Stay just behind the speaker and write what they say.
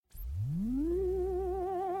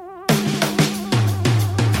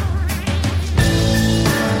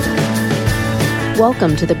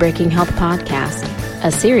Welcome to the Breaking Health Podcast,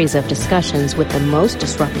 a series of discussions with the most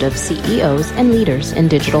disruptive CEOs and leaders in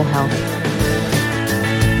digital health.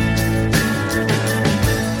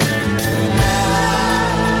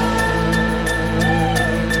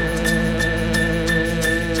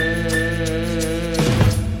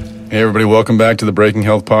 Hey everybody, welcome back to the Breaking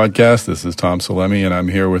Health Podcast. This is Tom Salemi, and I'm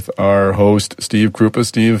here with our host, Steve Krupa.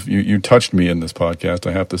 Steve, you touched me in this podcast,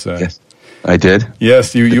 I have to say. Yes, I did.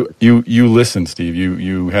 Yes, you listened, Steve.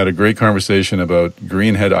 You had a great conversation about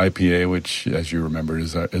Greenhead IPA, which, as you remember,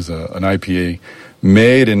 is an IPA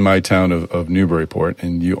made in my town of Newburyport.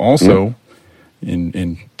 And you also,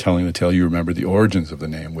 in telling the tale, you remember the origins of the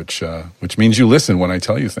name, which means you listen when I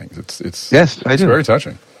tell you things. Yes, I do. It's very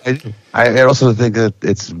touching. I also think that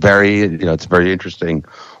it's very interesting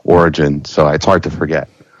origin, so it's hard to forget.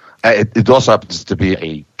 It also happens to be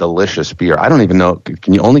a delicious beer. I don't even know,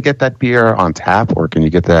 can you only get that beer on tap, or can you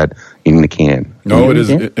get that in the can? No, it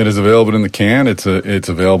is available in the can. It's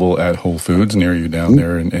available at Whole Foods near you down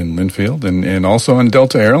there in Linfield, and also on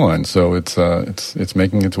Delta Airlines. So it's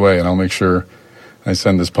making its way, and I'll make sure I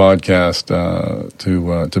send this podcast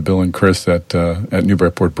to Bill and Chris at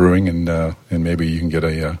Newburyport Brewing, and maybe you can get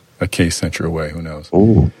a case sent your way. Who knows?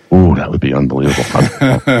 Ooh, that would be unbelievable.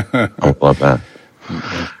 I would love that.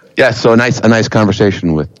 Yeah, so a nice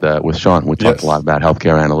conversation with Sean. We talked a lot about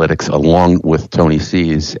healthcare analytics, along with Tony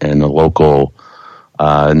C's and the local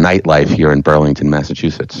nightlife here in Burlington,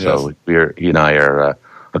 Massachusetts. Yes. So he and I are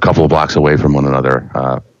a couple of blocks away from one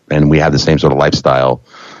another, and we have the same sort of lifestyle.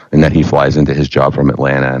 And that he flies into his job from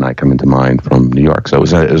Atlanta, and I come into mine from New York. So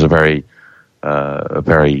it was a very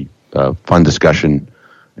fun discussion.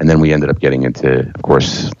 And then we ended up getting into, of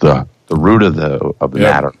course, the root of the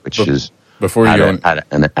matter, which is before how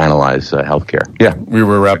to analyze healthcare. Yeah, we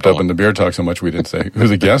were wrapped up in the beer talk so much we didn't say who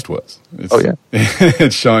the guest was.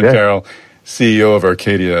 It's Sean Carroll, CEO of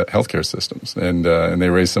Arcadia Healthcare Systems, and they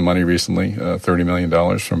raised some money recently, $30 million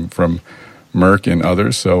from Merck and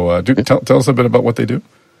others. So tell us a bit about what they do.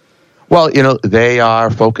 Well, they are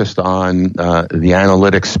focused on the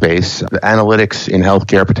analytics space. The analytics in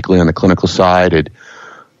healthcare, particularly on the clinical side,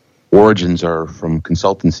 origins are from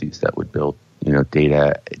consultancies that would build,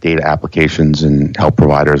 data applications and help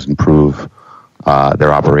providers improve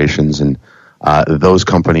their operations. And those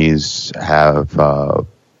companies have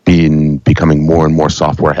been becoming more and more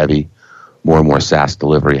software heavy, more and more SaaS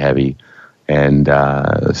delivery heavy. And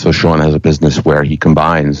so Sean has a business where he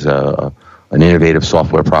combines an innovative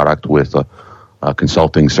software product with a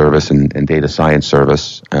consulting service and data science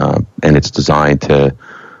service, and it's designed to,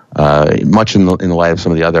 much in the light of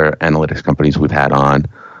some of the other analytics companies we've had on,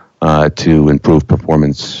 to improve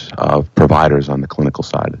performance of providers on the clinical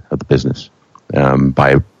side of the business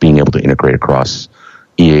by being able to integrate across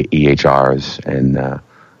EHRs and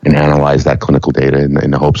analyze that clinical data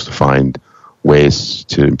in the hopes to find ways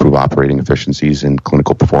to improve operating efficiencies and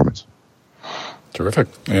clinical performance. Terrific,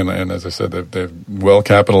 and as I said, they're well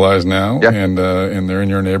capitalized now, and they're in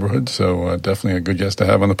your neighborhood, so definitely a good guest to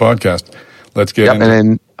have on the podcast. Let's get into.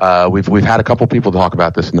 And then we've had a couple people talk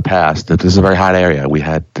about this in the past. That this is a very hot area. We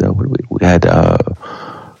had what was it, MD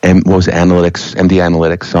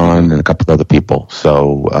Analytics on, and a couple of other people.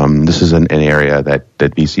 So this is an area that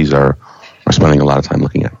VCs are spending a lot of time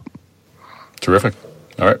looking at. Terrific.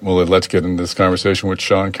 All right, well, let's get into this conversation with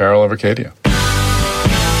Sean Carroll of Arcadia.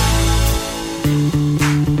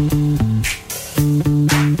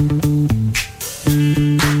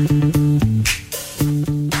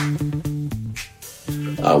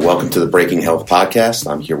 Welcome to the Breaking Health Podcast.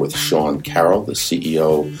 I'm here with Sean Carroll, the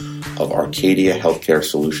CEO of Arcadia Healthcare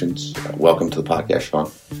Solutions. Welcome to the podcast, Sean.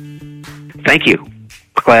 Thank you.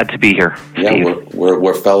 Glad to be here, Steve. Yeah,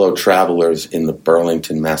 we're fellow travelers in the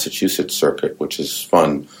Burlington, Massachusetts circuit, which is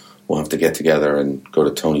fun. We'll have to get together and go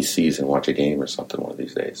to Tony C's and watch a game or something one of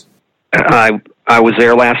these days. I was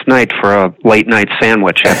there last night for a late night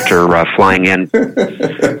sandwich after flying in.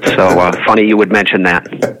 So funny you would mention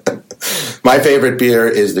that. My favorite beer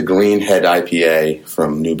is the Greenhead IPA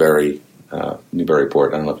from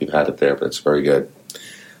Newburyport. I don't know if you've had it there, but it's very good.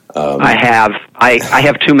 I have. I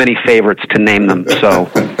have too many favorites to name them, so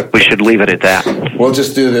we should leave it at that. We'll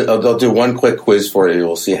just I'll do one quick quiz for you.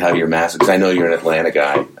 We'll see how you're mastered, because I know you're an Atlanta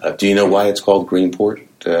guy. Do you know why it's called Greenhead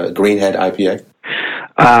IPA?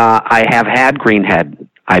 I have had Greenhead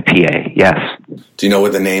IPA, yes. Do you know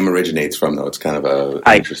where the name originates from, though? It's kind of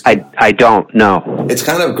interesting. I don't know. It's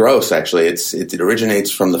kind of gross, actually. It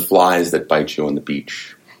originates from the flies that bite you on the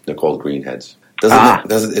beach. They're called greenheads.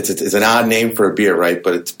 It's an odd name for a beer, right?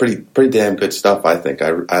 But it's pretty damn good stuff, I think.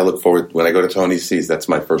 I look forward, when I go to Tony C's, that's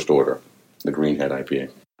my first order, the Greenhead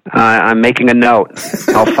IPA. I'm making a note.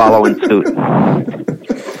 I'll follow in suit.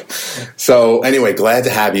 So anyway, glad to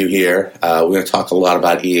have you here. We're going to talk a lot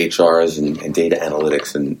about EHRs and data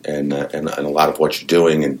analytics and a lot of what you're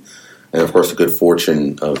doing, and of course the good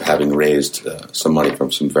fortune of having raised some money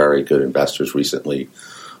from some very good investors recently.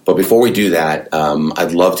 But before we do that,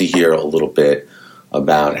 I'd love to hear a little bit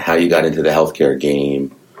about how you got into the healthcare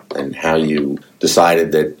game and how you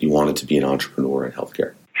decided that you wanted to be an entrepreneur in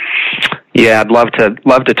healthcare. Yeah, I'd love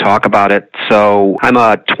to talk about it. So I'm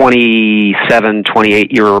a 27,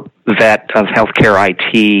 28-year vet of healthcare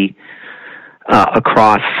IT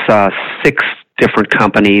across 6 different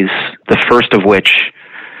companies, the first of which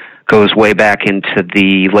goes way back into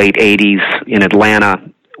the late 80s in Atlanta,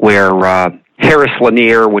 where Harris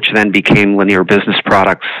Lanier, which then became Lanier Business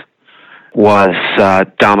Products, was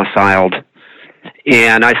domiciled.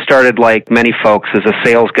 And I started, like many folks, as a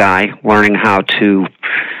sales guy, learning how to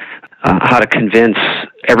convince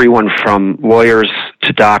everyone from lawyers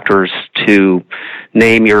to doctors to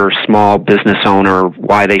name your small business owner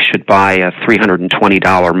why they should buy a $320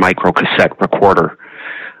 microcassette recorder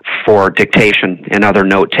for dictation and other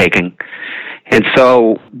note-taking. And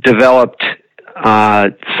so developed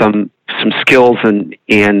some skills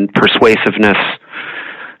in persuasiveness.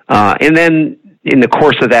 And then in the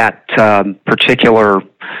course of that particular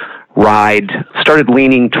ride, started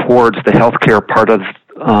leaning towards the healthcare part of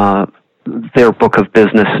their book of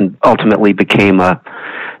business, and ultimately became a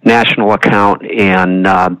national account and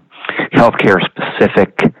healthcare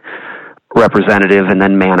specific representative, and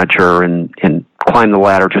then manager, and climbed the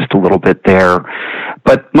ladder just a little bit there.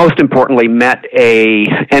 But most importantly, met a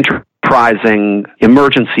enterprising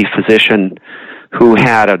emergency physician who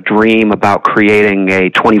had a dream about creating a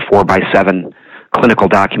 24/7 clinical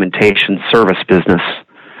documentation service business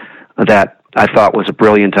that I thought was a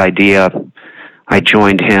brilliant idea. I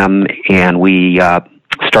joined him, and we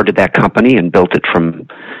started that company and built it from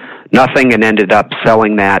nothing, and ended up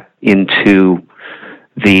selling that into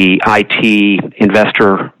the IT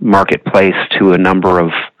investor marketplace to a number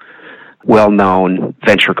of well-known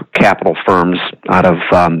venture capital firms out of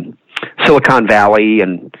Silicon Valley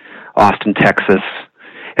and Austin, Texas.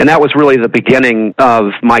 And that was really the beginning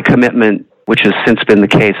of my commitment, which has since been the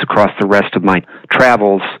case across the rest of my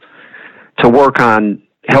travels, to work on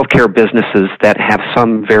healthcare businesses that have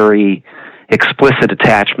some very explicit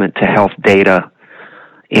attachment to health data,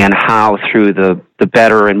 and how through the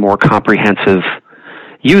better and more comprehensive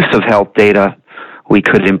use of health data, we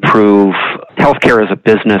could improve healthcare as a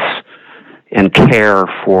business and care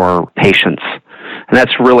for patients. And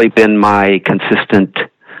that's really been my consistent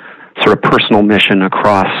sort of personal mission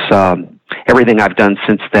across everything I've done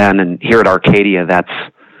since then. And here at Arcadia, that's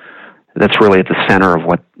really at the center of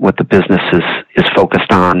what the business is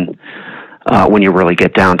focused on when you really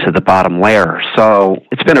get down to the bottom layer. So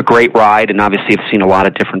it's been a great ride, and obviously I've seen a lot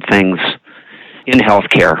of different things in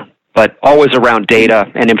healthcare, but always around data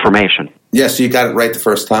and information. Yeah, so you got it right the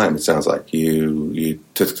first time, it sounds like. You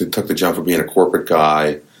took the jump from being a corporate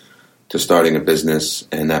guy to starting a business,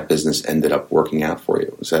 and that business ended up working out for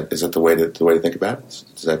you. Is that the way to think about it?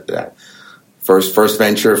 Is that first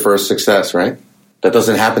venture, first success, right? That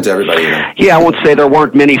doesn't happen to everybody, you know. Yeah, I won't say there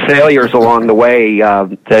weren't many failures along the way.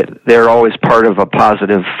 That they're always part of a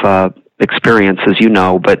positive experience, as you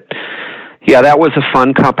know. But yeah, that was a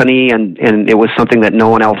fun company, and it was something that no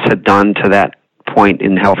one else had done to that point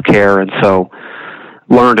in healthcare, and so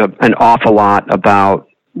learned an awful lot about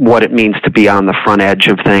what it means to be on the front edge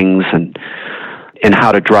of things, and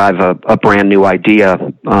how to drive a brand new idea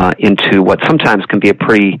into what sometimes can be a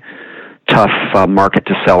pretty tough market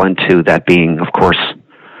to sell into, that being, of course,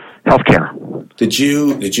 healthcare. Did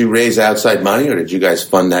you raise outside money, or did you guys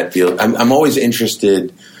fund that deal? I'm always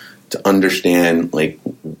interested to understand, like,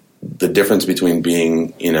 the difference between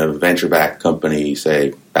being in a venture-backed company,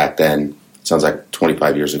 say, back then, it sounds like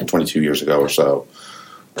 22 years ago or so,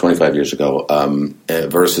 25 years ago,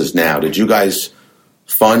 versus now. Did you guys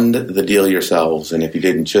fund the deal yourselves? And if you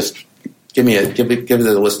didn't, just give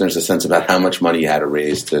the listeners a sense about how much money you had to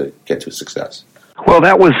raise to get to success. Well,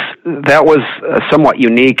 that was somewhat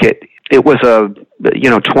unique. It was a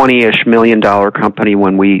 $20-ish million company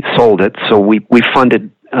when we sold it, so we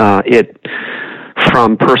funded it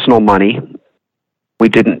from personal money. We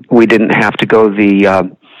didn't have to go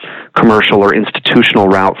the commercial or institutional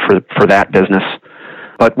route for that business.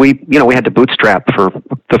 But we had to bootstrap for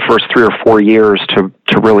the first 3 or 4 years to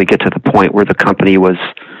really get to the point where the company was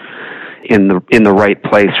in the right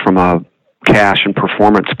place from a cash and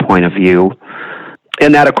performance point of view.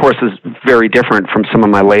 And that, of course, is very different from some of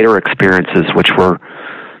my later experiences, which were,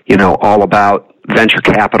 all about venture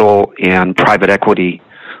capital and private equity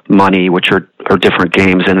money, which are different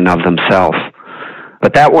games in and of themselves.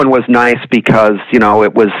 But that one was nice because,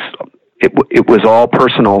 it was all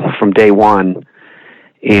personal from day one.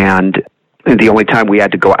 And the only time we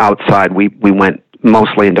had to go outside, we went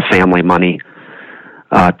mostly into family money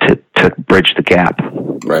to bridge the gap.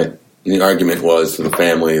 Right. And the argument was to the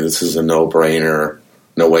family, this is a no-brainer.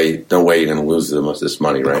 No way you're going to lose this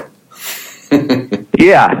money, right?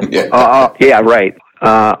 Yeah, right.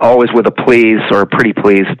 Always with a please or a pretty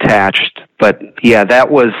please attached. But yeah, that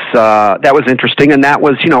was interesting, and that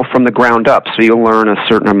was from the ground up. So you'll learn a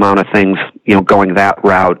certain amount of things going that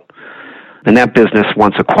route. And that business,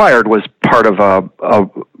 once acquired, was part of a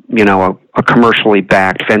commercially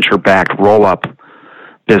backed, venture backed roll up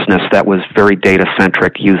business that was very data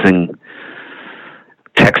centric, using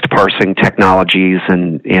text parsing technologies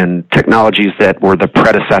and technologies that were the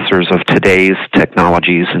predecessors of today's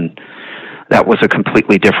technologies. And that was a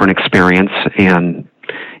completely different experience and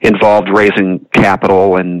involved raising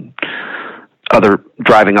capital and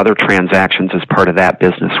driving other transactions as part of that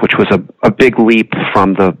business, which was a big leap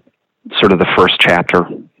from the sort of the first chapter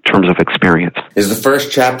in terms of experience. Is the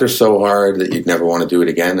first chapter so hard that you'd never want to do it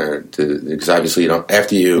again? Because obviously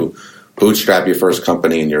after you bootstrap your first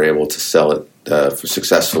company and you're able to sell it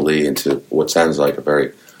successfully into what sounds like a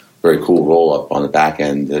very, very cool roll-up on the back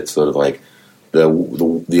end, it's sort of like the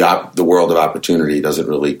world of opportunity doesn't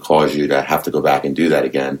really cause you to have to go back and do that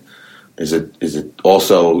again. Is it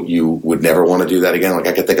also you would never want to do that again? Like,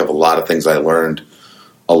 I could think of a lot of things I learned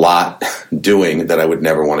a lot doing that I would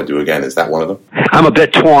never want to do again. Is that one of them? I'm a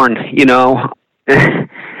bit torn,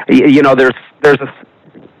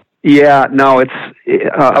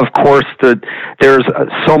 of course there's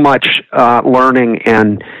so much learning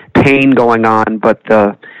and pain going on, but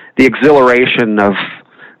the exhilaration of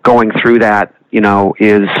going through that,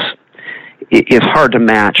 is hard to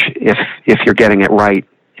match if you're getting it right.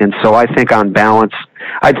 And so I think on balance,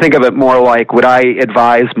 I'd think of it more like, would I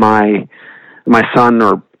advise my son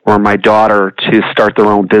or my daughter to start their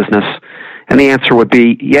own business? And the answer would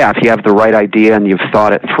be, yeah, if you have the right idea and you've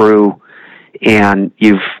thought it through and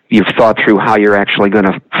you've thought through how you're actually going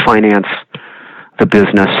to finance the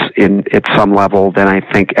business at some level, then I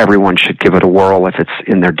think everyone should give it a whirl if it's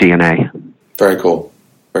in their DNA. Very cool.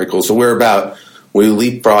 Very cool. So we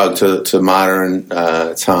leapfrog to modern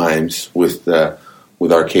times with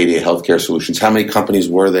Arcadia Healthcare Solutions. How many companies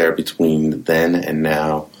were there between then and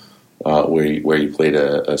now where you played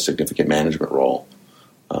a significant management role?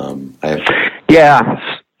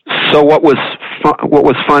 So what was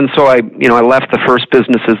fun? So I left the first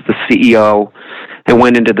business as the CEO and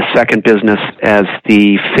went into the second business as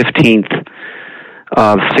the 15th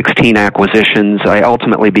of 16 acquisitions. I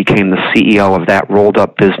ultimately became the CEO of that rolled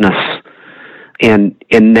up business. And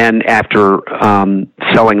then after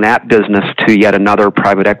selling that business to yet another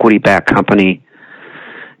private equity-backed company,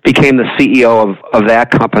 became the CEO of that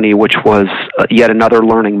company, which was yet another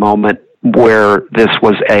learning moment where this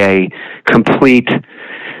was a complete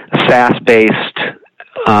SaaS-based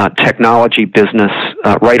technology business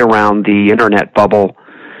right around the internet bubble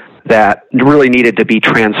that really needed to be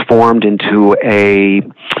transformed into a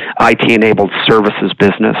IT-enabled services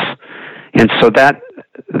business. And so that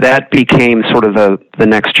became sort of the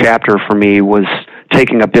next chapter for me, was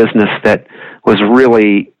taking a business that was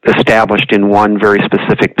really established in one very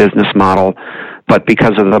specific business model, but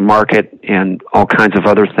because of the market and all kinds of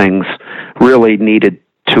other things, really needed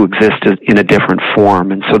to exist in a different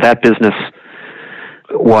form. And so that business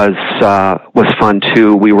was fun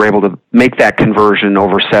too. We were able to make that conversion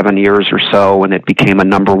over 7 years or so, and it became a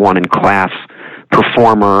number one in class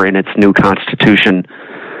performer in its new constitution.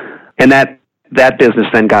 And that business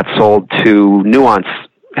then got sold to Nuance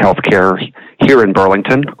Healthcare here in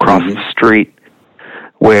Burlington, across the street,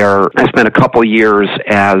 where I spent a couple years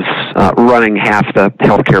as running half the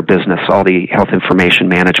healthcare business, all the health information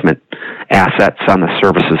management assets on the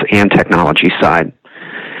services and technology side,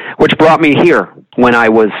 which brought me here when I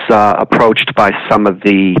was approached by some of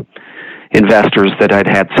the investors that I'd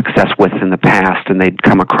had success with in the past, and they'd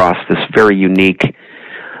come across this very unique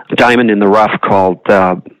diamond in the rough called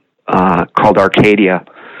Arcadia.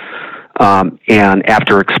 And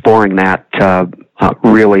after exploring that,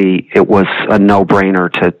 really it was a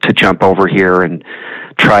no-brainer to jump over here and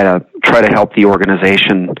try to help the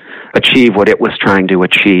organization achieve what it was trying to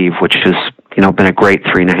achieve, which has been a great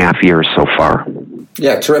 3.5 years so far.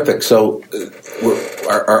 Yeah, terrific. So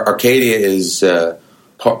Arcadia is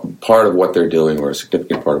part of what they're doing, or a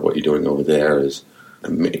significant part of what you're doing over there, is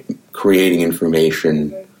creating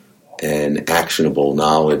information and actionable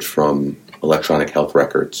knowledge from electronic health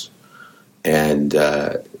records. And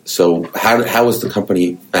so how was the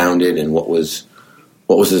company founded, and what was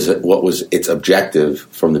What was its objective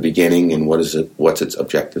from the beginning, and what's its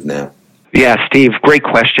objective now? Yeah, Steve, great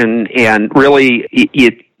question. And really,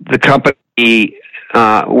 the company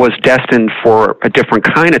was destined for a different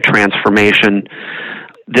kind of transformation.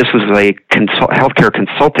 This was a healthcare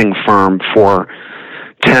consulting firm for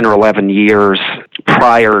 10 or 11 years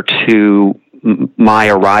prior to my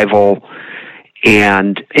arrival,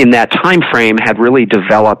 and in that time frame had really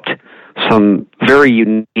developed some very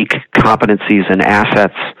unique competencies and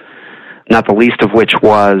assets, not the least of which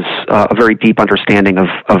was a very deep understanding of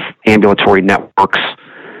ambulatory networks,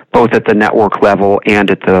 both at the network level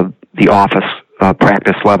and at the office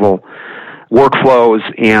practice level, workflows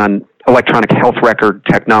and electronic health record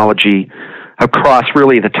technology across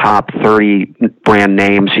really the top 30 brand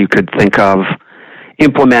names you could think of,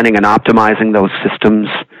 implementing and optimizing those systems.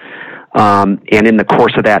 And in the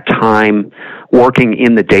course of that time, working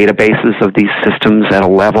in the databases of these systems at a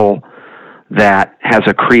level that has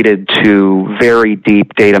accreted to very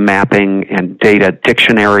deep data mapping and data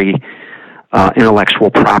dictionary intellectual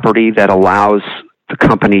property that allows the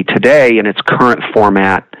company today in its current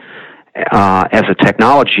format as a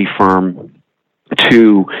technology firm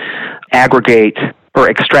to aggregate or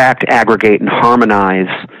extract, aggregate, and harmonize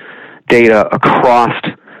data across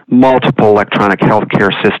multiple electronic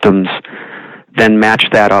healthcare systems, then match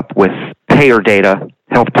that up with payer data,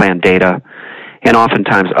 health plan data, and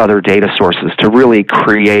oftentimes other data sources to really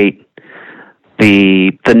create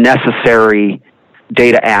the necessary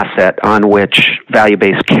data asset on which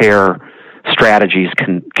value-based care strategies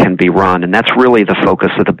can be run. And that's really the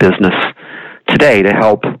focus of the business today, to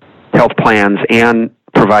help health plans and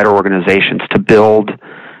provider organizations to build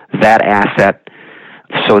that asset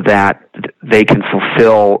so that they can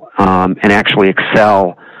fulfill and actually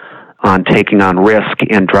excel on taking on risk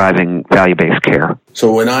and driving value-based care.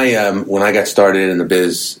 So when I got started in the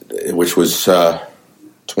biz, which was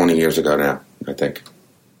 20 years ago now, I think,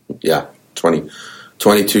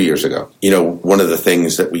 22 years ago, one of the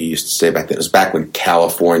things that we used to say back then, it was back when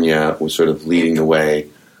California was sort of leading the way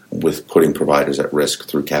with putting providers at risk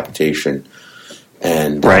through capitation.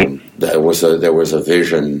 And right. There was a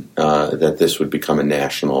vision that this would become a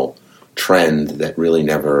national trend that really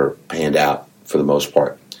never panned out for the most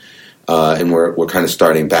part. And we're kind of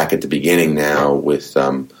starting back at the beginning now with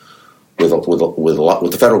the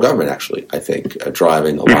federal government, actually, I think,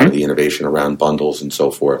 driving a lot of the innovation around bundles and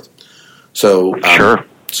so forth. So sure.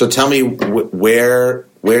 So tell me, where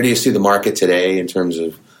do you see the market today in terms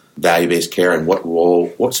of value-based care, and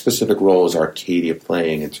what specific role is Arcadia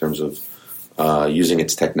playing in terms of using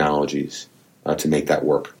its technologies to make that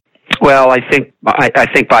work? Well, I think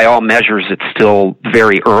by all measures it's still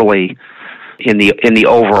very early in the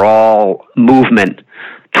overall movement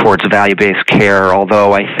towards value-based care.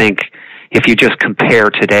 Although I think if you just compare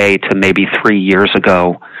today to maybe 3 years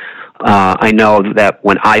ago, I know that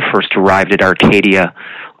when I first arrived at Arcadia,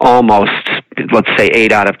 almost, let's say,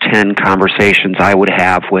 8 out of 10 conversations I would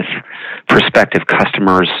have with prospective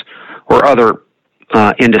customers or other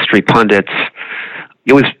industry pundits,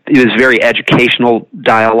 it was very educational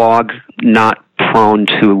dialogue, not prone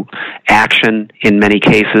to action in many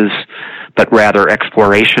cases, but rather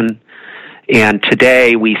exploration. And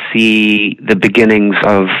today we see the beginnings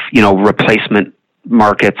of, replacement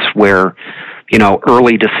markets where,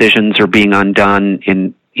 early decisions are being undone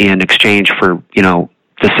in exchange for,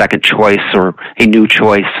 the second choice or a new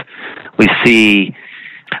choice. We see,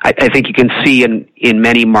 I think you can see in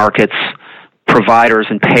many markets, providers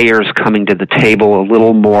and payers coming to the table a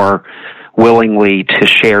little more willingly to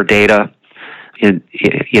share data in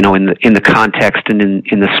the context and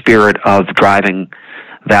in the spirit of driving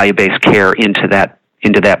value-based care into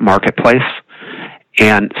that marketplace.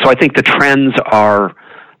 And so I think the trends are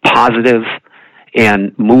positive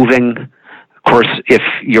and moving. Of course, if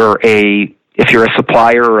you're a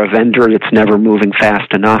supplier or a vendor, it's never moving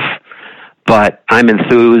fast enough. But I'm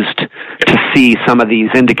enthused to see some of these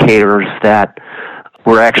indicators that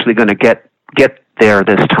we're actually going to get there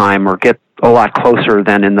this time, or get a lot closer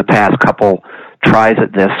than in the past couple tries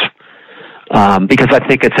at this, because I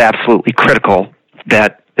think it's absolutely critical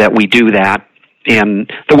that we do that.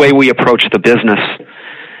 And the way we approach the business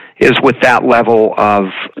is with that level of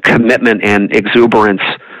commitment and exuberance.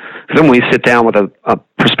 Then we sit down with a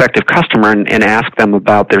prospective customer and ask them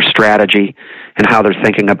about their strategy and how they're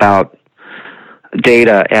thinking about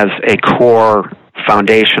data as a core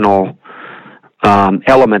foundational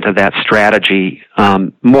element of that strategy.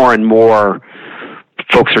 More and more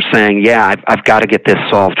folks are saying, yeah, I've got to get this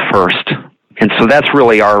solved first. And so that's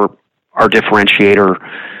really our differentiator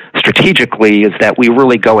strategically, is that we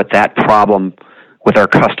really go at that problem with our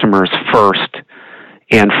customers first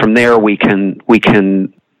and from there we can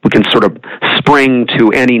sort of spring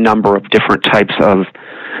to any number of different types of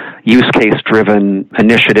use case driven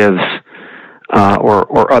initiatives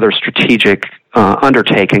or other strategic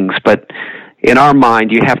undertakings. But in our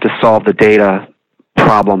mind, you have to solve the data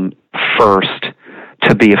problem first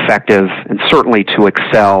to be effective, and certainly to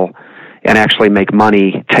excel and actually make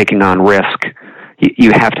money taking on risk.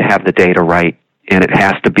 You have to have the data right, and it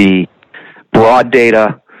has to be broad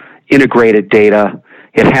data, integrated data.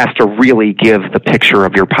 It has to really give the picture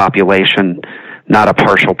of your population, not a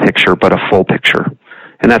partial picture, but a full picture.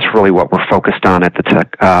 And that's really what we're focused on at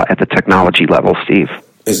the technology level, Steve.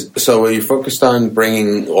 So are you focused on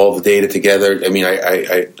bringing all the data together? I mean,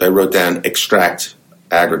 I wrote down extract,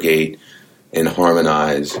 aggregate, and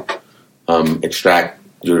harmonize. Extract,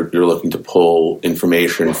 you're looking to pull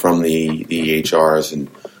information from the EHRs,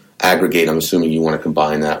 and aggregate, I'm assuming you want to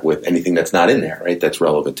combine that with anything that's not in there, right? That's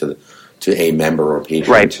relevant to a member or patient.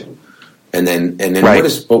 Right. And then right.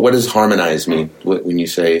 What does harmonize mean when you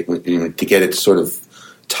say to get it sort of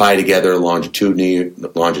tie together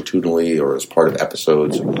longitudinally or as part of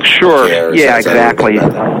episodes? Sure. Yeah, exactly.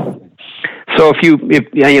 So if you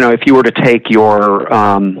were to take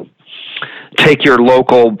your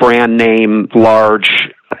local brand name large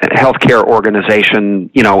healthcare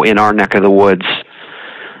organization, in our neck of the woods,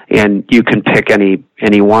 and you can pick any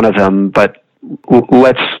one of them, but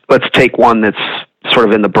let's take one that's sort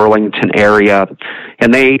of in the Burlington area,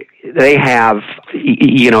 and they have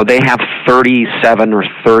 37 or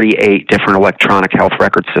 38 different electronic health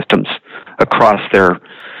record systems across their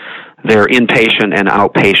inpatient and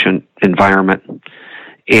outpatient environment.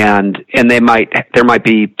 And there might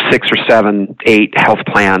be 6 or 7, 8 health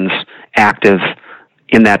plans active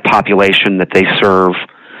in that population that they serve,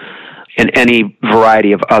 and any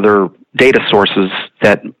variety of other data sources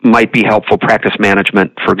that might be helpful. Practice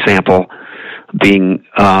management, for example, being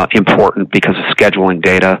important because of scheduling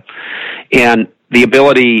data. And the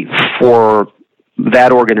ability for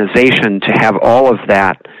that organization to have all of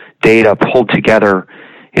that data pulled together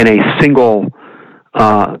in a single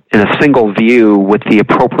view with the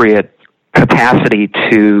appropriate capacity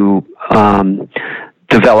to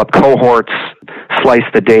develop cohorts, slice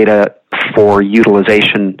the data for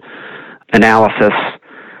utilization analysis,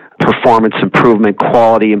 performance improvement,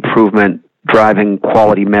 quality improvement, driving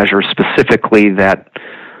quality measures specifically that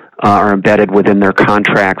are embedded within their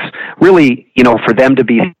contracts. Really, for them to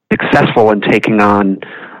be successful in taking on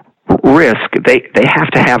risk, they have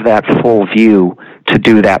to have that full view to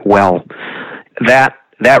do that well. That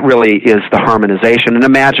really is the harmonization. And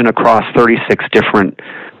imagine across 36 different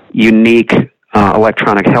unique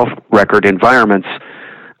electronic health record environments,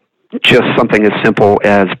 just something as simple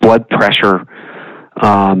as blood pressure.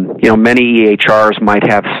 Many EHRs might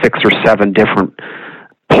have 6 or 7 different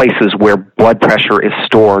places where blood pressure is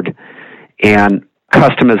stored, and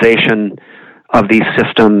customization of these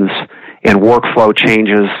systems and workflow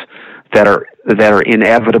changes that are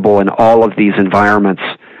inevitable in all of these environments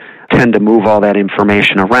tend to move all that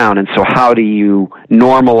information around. And so how do you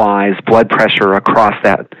normalize blood pressure across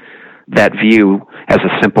that view as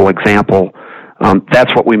a simple example?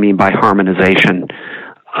 That's what we mean by harmonization,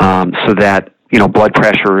 so that blood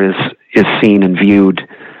pressure is seen and viewed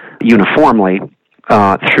uniformly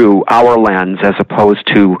through our lens, as opposed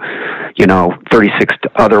to 36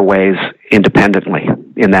 other ways independently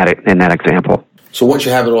in that example. So once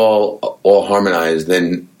you have it all harmonized,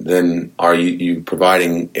 then are you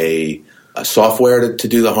providing a software to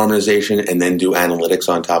do the harmonization and then do analytics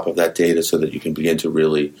on top of that data so that you can begin to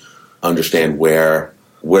really understand where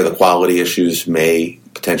the quality issues may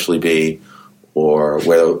potentially be, or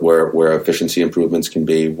where efficiency improvements can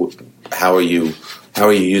be? How are you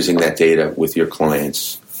using that data with your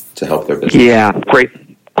clients to help their business? Yeah,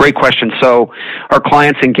 great question. So our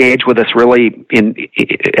clients engage with us really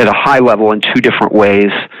at a high level in 2 different ways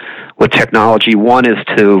with technology. One is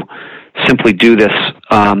to simply do this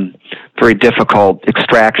very difficult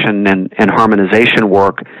extraction and harmonization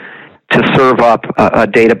work to serve up a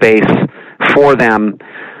database for them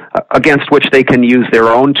against which they can use their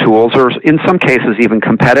own tools, or in some cases even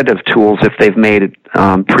competitive tools if they've made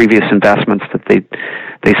previous investments that they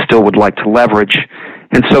still would like to leverage.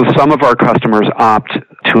 And so some of our customers opt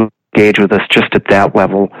to engage with us just at that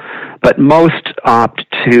level, but most opt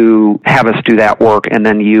to have us do that work and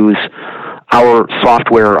then use our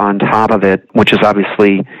software on top of it, which is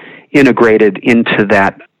obviously integrated into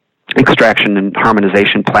that extraction and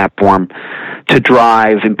harmonization platform, to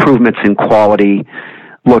drive improvements in quality,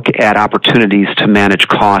 look at opportunities to manage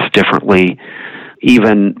costs differently,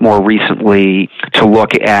 even more recently to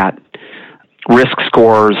look at risk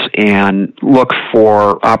scores and look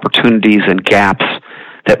for opportunities and gaps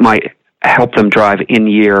that might help them drive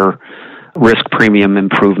in-year risk premium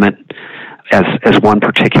improvement as one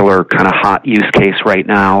particular kind of hot use case right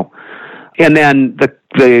now. And then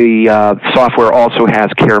the software also has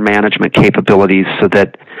care management capabilities so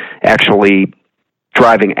that actually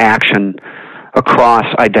driving action across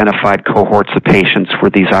identified cohorts of patients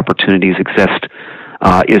where these opportunities exist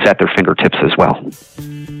is at their fingertips as well.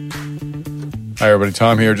 Hi, everybody.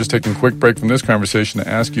 Tom here. Just taking a quick break from this conversation to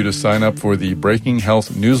ask you to sign up for the Breaking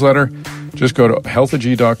Health newsletter. Just go to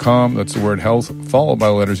healthag.com. That's the word health, followed by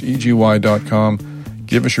the letters EGY.com.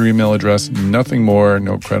 Give us your email address. Nothing more.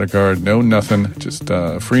 No credit card. No nothing. Just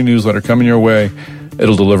a free newsletter coming your way.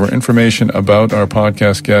 It'll deliver information about our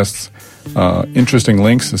podcast guests, interesting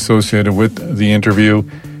links associated with the interview,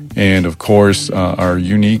 and, of course, our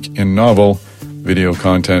unique and novel video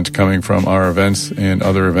content coming from our events and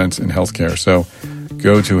other events in healthcare. So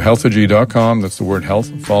go to healthag.com. That's the word health,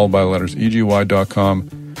 followed by the letters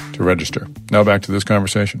EGY.com to register. Now back to this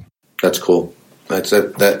conversation. That's cool. That's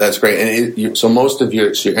great. And so most of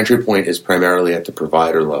your entry point is primarily at the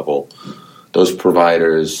provider level. Those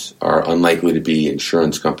providers are unlikely to be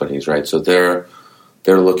insurance companies, right? So they're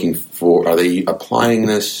looking for, are they applying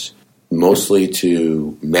this mostly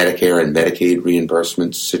to Medicare and Medicaid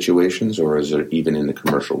reimbursement situations, or is it even in the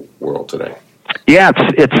commercial world today? Yeah,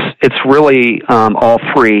 it's really all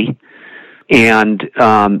three. And,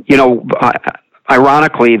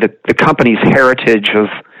 ironically, the company's heritage of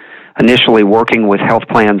initially working with health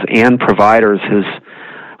plans and providers has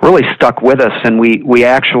really stuck with us. And we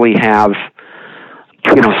actually have,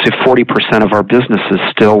 say 40% of our business is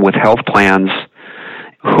still with health plans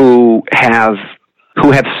who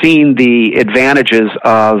have seen the advantages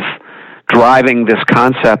of driving this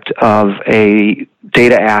concept of a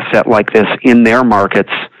data asset like this in their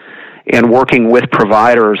markets and working with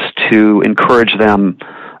providers to encourage them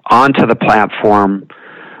onto the platform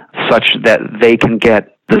such that they can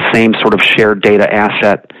get the same sort of shared data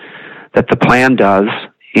asset that the plan does.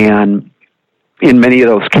 And in many of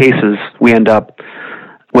those cases, we end up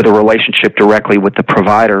with a relationship directly with the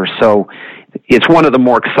provider. So it's one of the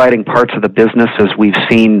more exciting parts of the business as we've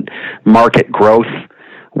seen market growth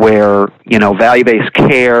where, value-based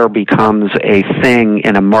care becomes a thing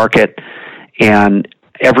in a market and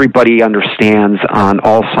everybody understands on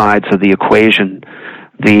all sides of the equation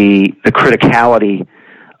the criticality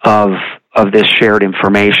of this shared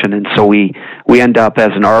information. And so we end up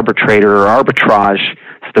as an arbitrator, or arbitrage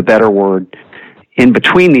is the better word, in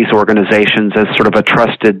between these organizations as sort of a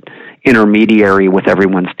trusted intermediary with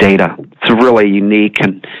everyone's data. It's a really unique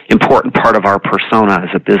and important part of our persona as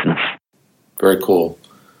a business. Very cool.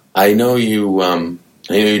 I know you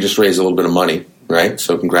just raised a little bit of money, right?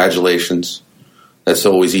 So congratulations. That's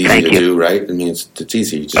always easy Thank to you. do, right? I mean, it's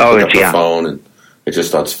easy. You just pick up the phone and it just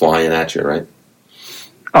starts flying at you, right?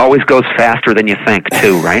 Always goes faster than you think,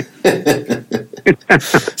 too, right?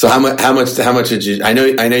 So how much did you? I know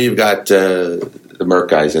you've got the Merck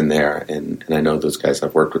guys in there, and I know those guys.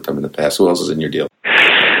 I've worked with them in the past. Who else is in your deal?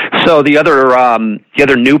 So the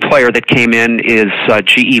other new player that came in is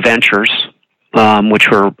GE Ventures, which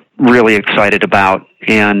we're really excited about,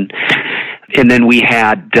 and then we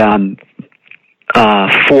had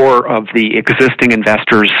 4 of the existing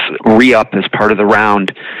investors re-up as part of the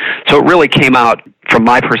round. So it really came out, from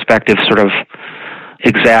my perspective, sort of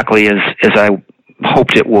exactly as I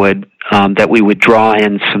hoped it would, that we would draw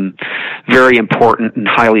in some very important and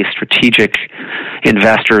highly strategic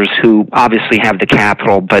investors who obviously have the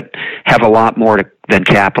capital, but have a lot more than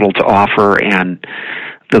capital to offer. And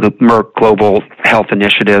the Merck Global Health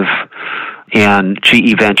Initiative and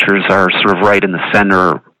GE Ventures are sort of right in the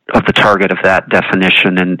center of the target of that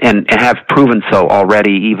definition, and have proven so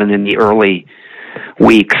already, even in the early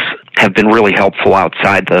weeks, have been really helpful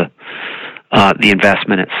outside the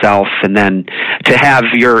investment itself. And then to have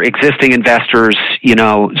your existing investors,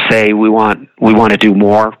 say we want to do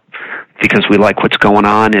more because we like what's going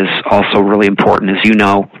on is also really important, as you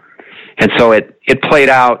know. And so it played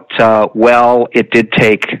out well. It did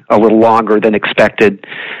take a little longer than expected,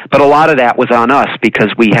 but a lot of that was on us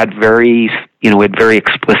because we had very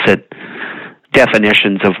explicit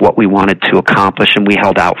definitions of what we wanted to accomplish, and we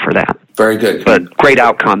held out for that. Very good. But great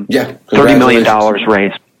outcome. Yeah. $30 million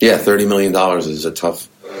raised. Yeah, $30 million is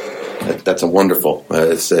that's a wonderful,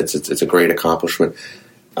 it's a great accomplishment.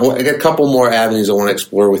 I got a couple more avenues I want to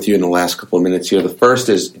explore with you in the last couple of minutes here. The first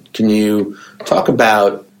is, can you talk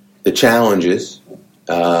about the challenges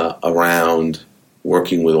around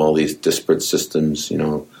working with all these disparate systems?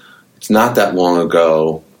 It's not that long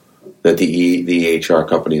ago that the EHR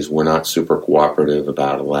companies were not super cooperative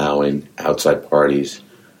about allowing outside parties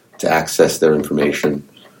to access their information.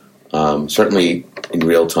 certainly in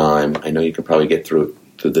real time. I know you can probably get through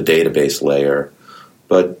the database layer.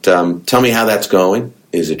 But tell me how that's going.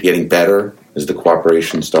 Is it getting better? Is the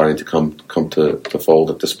cooperation starting to come to fold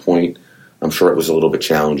at this point? I'm sure it was a little bit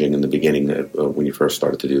challenging in the beginning when you first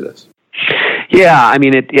started to do this. Yeah, I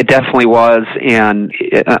mean, it definitely was, and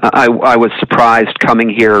I was surprised coming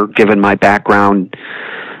here, given my background,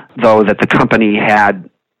 though, that the company had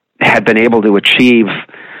been able to achieve,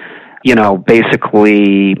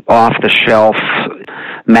 basically off-the-shelf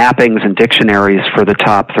mappings and dictionaries for the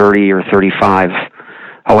top 30 or 35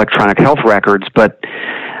 electronic health records, but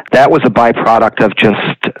that was a byproduct of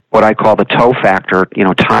just what I call the toe factor,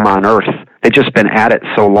 time on earth. They'd just been at it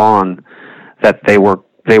so long that they were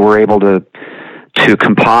able to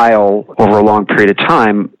compile over a long period of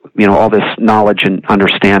time, all this knowledge and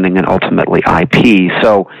understanding and ultimately IP.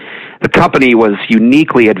 So the company was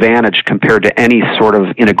uniquely advantaged compared to any sort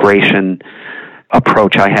of integration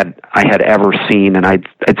approach I had ever seen, and I'd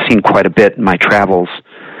seen quite a bit in my travels.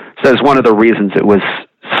 So that's one of the reasons it was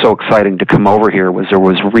so exciting to come over here, was there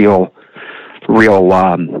was real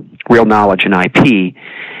knowledge in IP.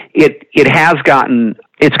 It's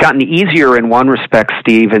gotten easier in one respect,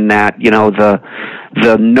 Steve, in that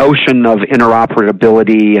the notion of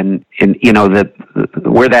interoperability and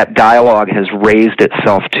where that dialogue has raised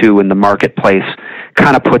itself to in the marketplace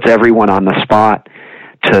kind of puts everyone on the spot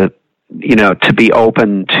to be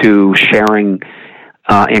open to sharing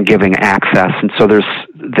and giving access. And so there's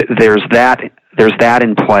that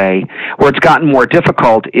in play. Where it's gotten more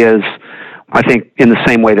difficult is, I think, in the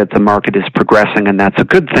same way that the market is progressing, and that's a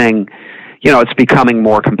good thing. It's becoming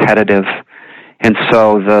more competitive, and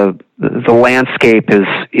so the landscape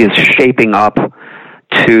is shaping up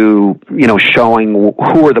to showing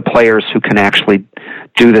who are the players who can actually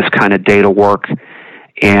do this kind of data work,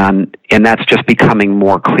 and that's just becoming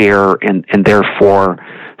more clear, and therefore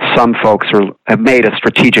some folks have made a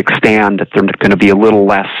strategic stand that they're going to be a little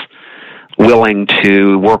less willing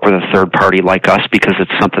to work with a third party like us because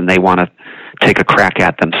it's something they want to take a crack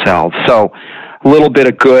at themselves. So a little bit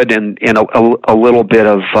of good and a little bit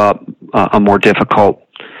of a more difficult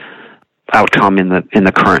outcome in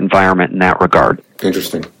the current environment in that regard.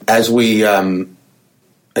 Interesting. As you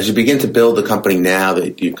begin to build the company now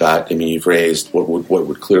that you've raised what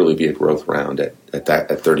would clearly be a growth round at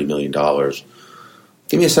 $30 million.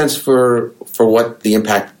 Give me a sense for what the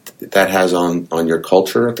impact that has on your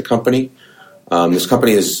culture at the company. This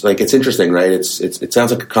company is it's interesting, right? It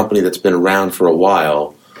sounds like a company that's been around for a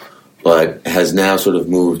while, but has now sort of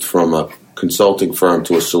moved from a consulting firm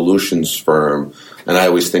to a solutions firm. And I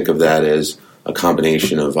always think of that as a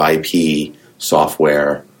combination of IP,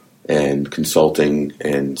 software, and consulting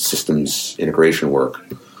and systems integration work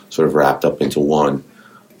sort of wrapped up into one.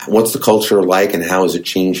 What's the culture like, and how is it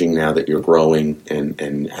changing now that you're growing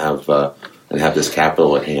and have this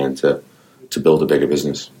capital at hand to build a bigger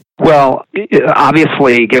business? Well,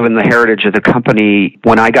 obviously, given the heritage of the company,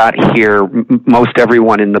 when I got here, most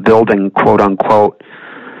everyone in the building, quote unquote,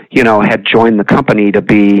 had joined the company to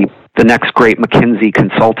be the next great McKinsey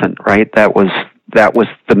consultant, right? That was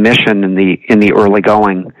the mission in the early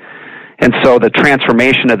going. And so the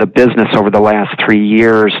transformation of the business over the last 3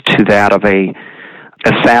 years to that of a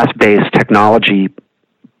SaaS-based technology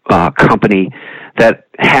company that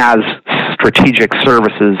has strategic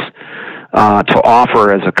services to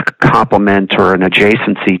offer as a complement or an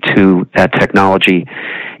adjacency to that technology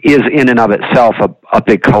is in and of itself a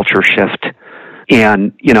big culture shift.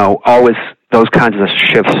 And, always those kinds of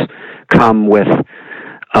shifts come with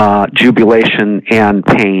jubilation and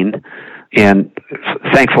pain. And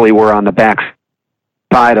thankfully we're on the back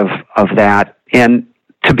side of that. And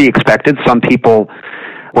to be expected, some people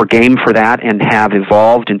were game for that and have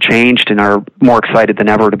evolved and changed and are more excited than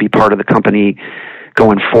ever to be part of the company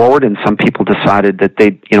going forward, and some people decided that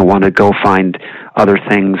they want to go find other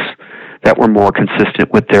things that were more consistent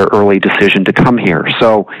with their early decision to come here.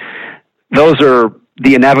 So those are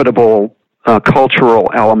the inevitable cultural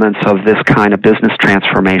elements of this kind of business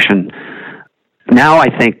transformation. Now I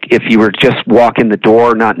think if you were just walk in the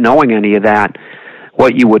door not knowing any of that,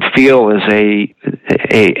 what you would feel is a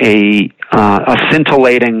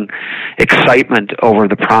scintillating excitement over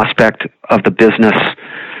the prospect of the business,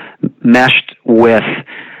 meshed with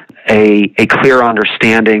a clear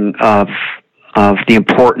understanding of the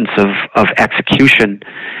importance of execution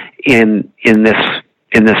in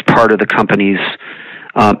this part of the company's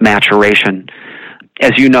maturation.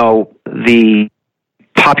 As you know, the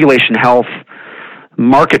population health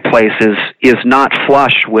marketplace is not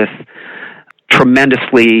flush with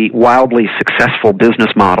tremendously, wildly successful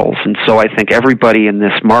business models. And so I think everybody in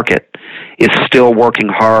this market is still working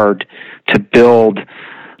hard to build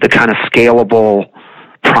the kind of scalable,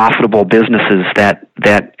 profitable businesses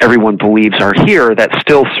that everyone believes are here that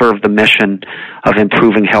still serve the mission of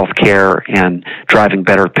improving healthcare and driving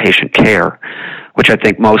better patient care, which I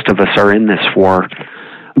think most of us are in this for.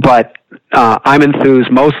 But I'm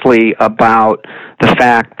enthused mostly about the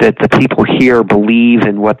fact that the people here believe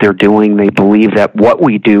in what they're doing. They believe that what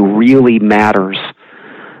we do really matters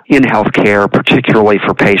in healthcare, particularly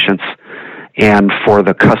for patients and for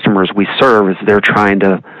the customers we serve as they're trying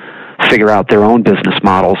to figure out their own business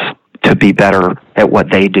models to be better at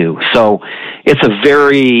what they do. So it's a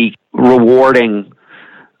very rewarding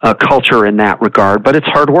culture in that regard, but it's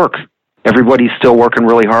hard work. Everybody's still working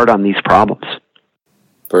really hard on these problems.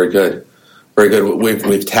 Very good. Very good.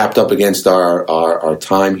 We've tapped up against our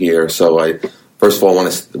time here. So I first of all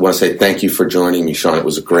want to say thank you for joining me, Sean. It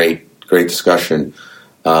was a great discussion.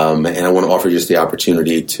 And I want to offer just the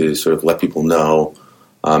opportunity to sort of let people know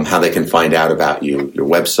how they can find out about you, your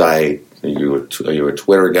website, are you a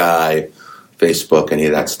Twitter guy, Facebook, any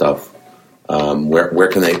of that stuff.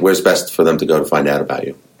 Where's best for them to go to find out about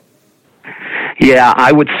you? Yeah,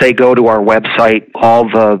 I would say go to our website. All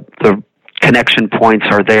the connection points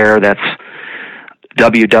are there. That's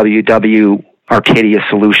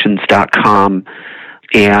www.arcadiasolutions.com,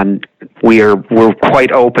 and we're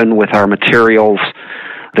quite open with our materials.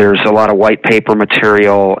 There's a lot of white paper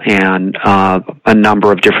material and a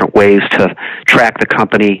number of different ways to track the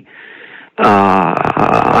company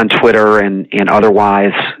on Twitter and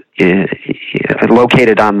otherwise,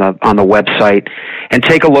 located on the website. And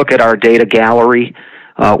take a look at our data gallery.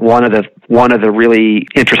 One of the really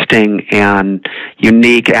interesting and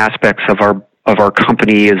unique aspects of our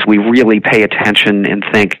company is we really pay attention and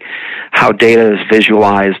think how data is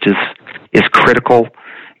visualized is critical.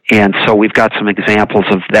 And so we've got some examples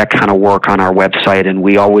of that kind of work on our website, and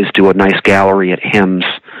we always do a nice gallery at HIMSS.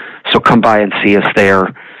 So come by and see us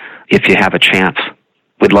there if you have a chance.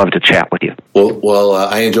 We'd love to chat with you. Well,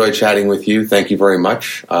 I enjoyed chatting with you. Thank you very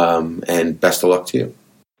much, and best of luck to you.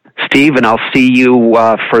 Steve, and I'll see you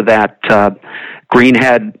for that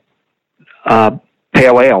Greenhead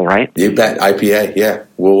Pale Ale, right? You bet. IPA, yeah.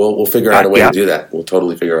 We'll figure out a way to do that. We'll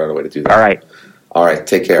totally figure out a way to do that. All right.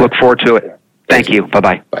 Take care. Look forward to it. Thank you.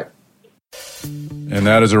 Bye-bye. Bye. And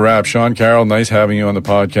that is a wrap. Sean Carroll, nice having you on the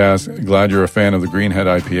podcast. Glad you're a fan of the Greenhead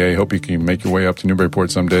IPA. Hope you can make your way up to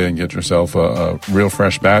Newburyport someday and get yourself a real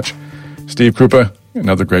fresh batch. Steve Krupa,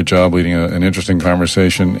 another great job leading an interesting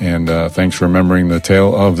conversation, and thanks for remembering the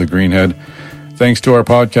tale of the Greenhead. Thanks to our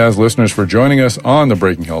podcast listeners for joining us on the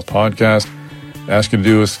Breaking Health podcast. Ask you to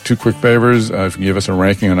do us two quick favors. If you give us a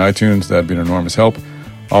ranking on iTunes, that'd be an enormous help.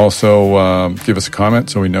 Also, give us a comment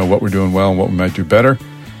so we know what we're doing well and what we might do better.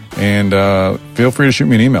 And feel free to shoot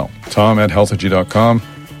me an email, tom@healtheg.com.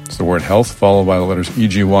 It's the word health followed by the letters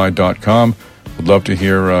EGY.com. Would love to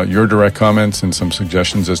hear your direct comments and some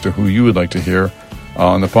suggestions as to who you would like to hear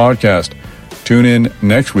on the podcast. Tune in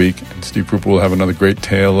next week, and Steve Krupa will have another great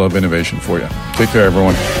tale of innovation for you. Take care,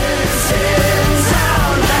 everyone.